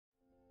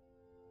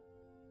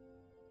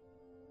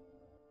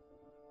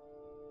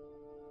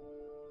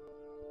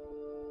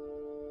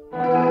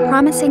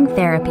promising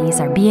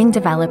therapies are being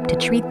developed to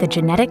treat the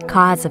genetic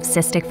cause of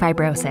cystic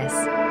fibrosis.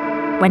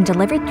 When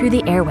delivered through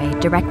the airway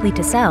directly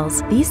to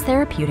cells, these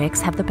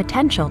therapeutics have the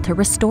potential to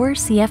restore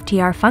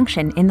CFTR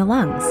function in the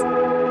lungs.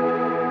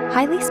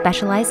 Highly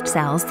specialized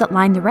cells that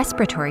line the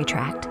respiratory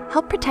tract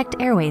help protect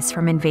airways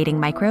from invading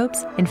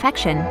microbes,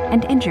 infection,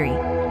 and injury.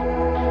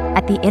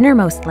 At the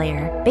innermost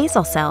layer,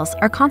 basal cells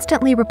are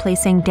constantly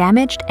replacing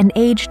damaged and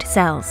aged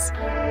cells.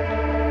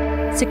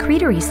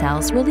 Secretory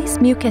cells release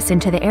mucus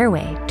into the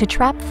airway to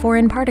trap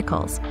foreign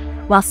particles,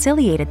 while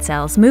ciliated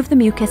cells move the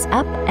mucus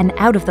up and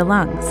out of the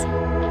lungs.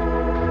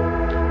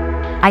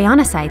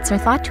 Ionocytes are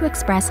thought to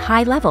express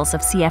high levels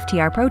of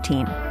CFTR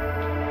protein.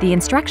 The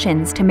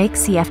instructions to make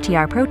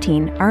CFTR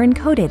protein are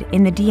encoded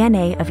in the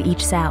DNA of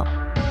each cell.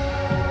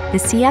 The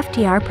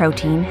CFTR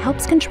protein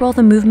helps control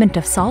the movement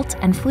of salt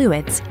and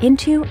fluids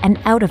into and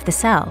out of the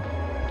cell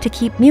to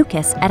keep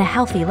mucus at a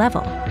healthy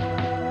level.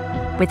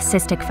 With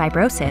cystic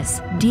fibrosis,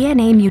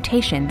 DNA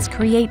mutations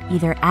create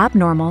either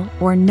abnormal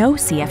or no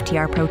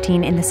CFTR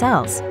protein in the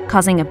cells,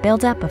 causing a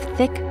buildup of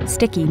thick,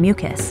 sticky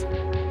mucus.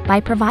 By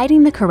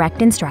providing the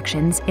correct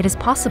instructions, it is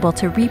possible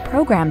to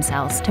reprogram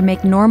cells to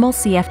make normal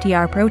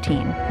CFTR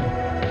protein.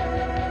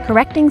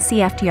 Correcting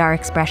CFTR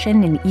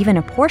expression in even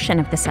a portion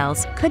of the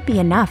cells could be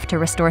enough to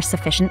restore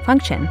sufficient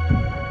function.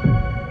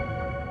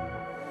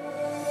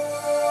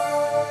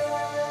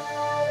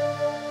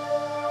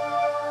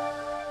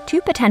 Two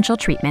potential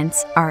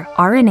treatments are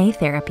RNA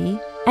therapy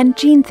and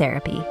gene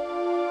therapy.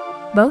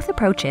 Both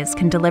approaches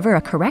can deliver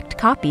a correct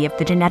copy of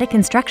the genetic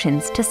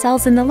instructions to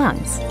cells in the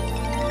lungs.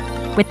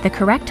 With the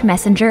correct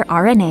messenger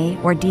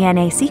RNA or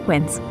DNA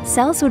sequence,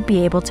 cells would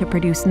be able to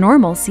produce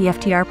normal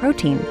CFTR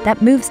protein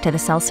that moves to the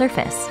cell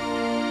surface.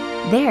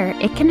 There,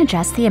 it can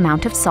adjust the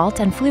amount of salt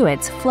and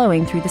fluids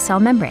flowing through the cell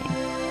membrane.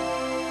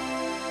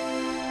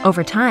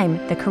 Over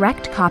time, the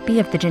correct copy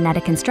of the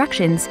genetic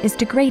instructions is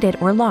degraded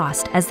or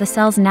lost as the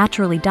cells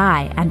naturally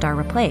die and are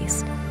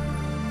replaced.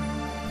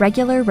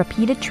 Regular,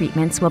 repeated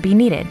treatments will be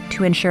needed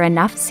to ensure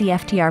enough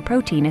CFTR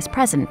protein is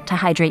present to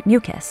hydrate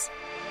mucus.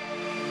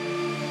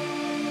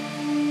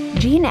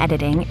 Gene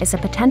editing is a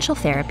potential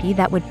therapy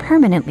that would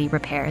permanently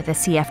repair the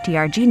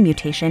CFTR gene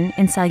mutation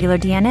in cellular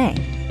DNA.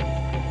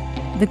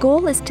 The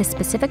goal is to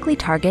specifically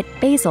target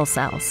basal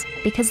cells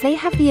because they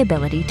have the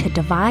ability to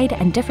divide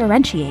and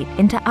differentiate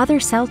into other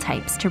cell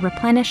types to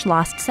replenish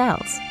lost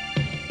cells.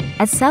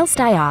 As cells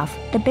die off,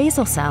 the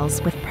basal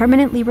cells with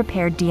permanently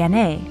repaired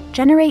DNA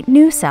generate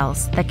new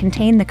cells that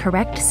contain the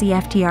correct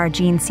CFTR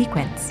gene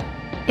sequence.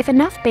 If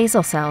enough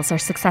basal cells are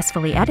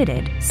successfully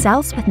edited,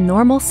 cells with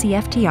normal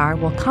CFTR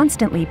will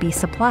constantly be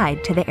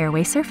supplied to the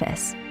airway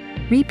surface.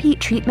 Repeat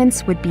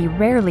treatments would be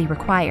rarely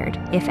required,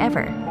 if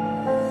ever.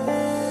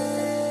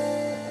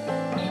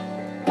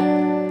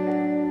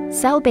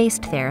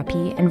 Cell-based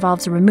therapy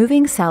involves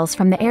removing cells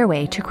from the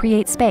airway to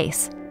create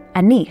space,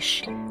 a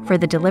niche, for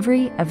the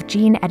delivery of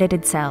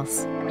gene-edited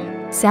cells.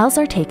 Cells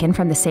are taken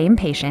from the same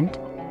patient,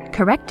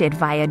 corrected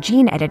via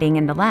gene editing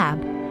in the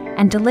lab,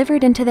 and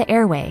delivered into the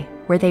airway,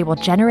 where they will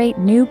generate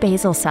new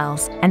basal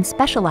cells and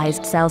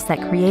specialized cells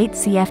that create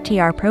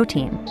CFTR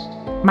protein.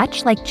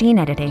 Much like gene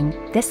editing,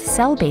 this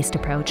cell-based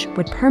approach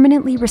would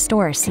permanently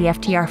restore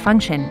CFTR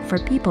function for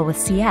people with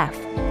CF.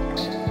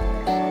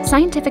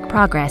 Scientific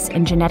progress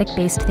in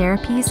genetic-based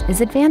therapies is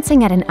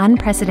advancing at an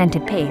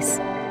unprecedented pace.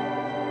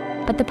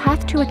 But the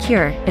path to a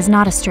cure is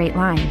not a straight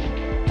line.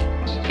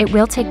 It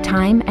will take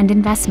time and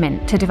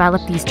investment to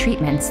develop these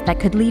treatments that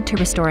could lead to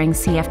restoring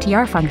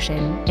CFTR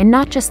function in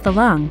not just the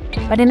lung,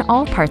 but in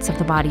all parts of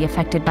the body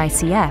affected by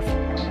CF,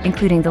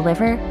 including the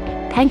liver,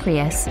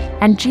 pancreas,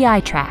 and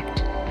GI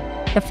tract.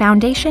 The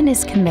Foundation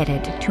is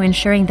committed to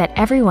ensuring that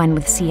everyone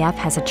with CF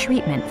has a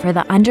treatment for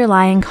the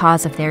underlying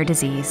cause of their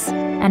disease,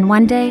 and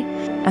one day,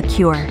 a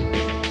cure.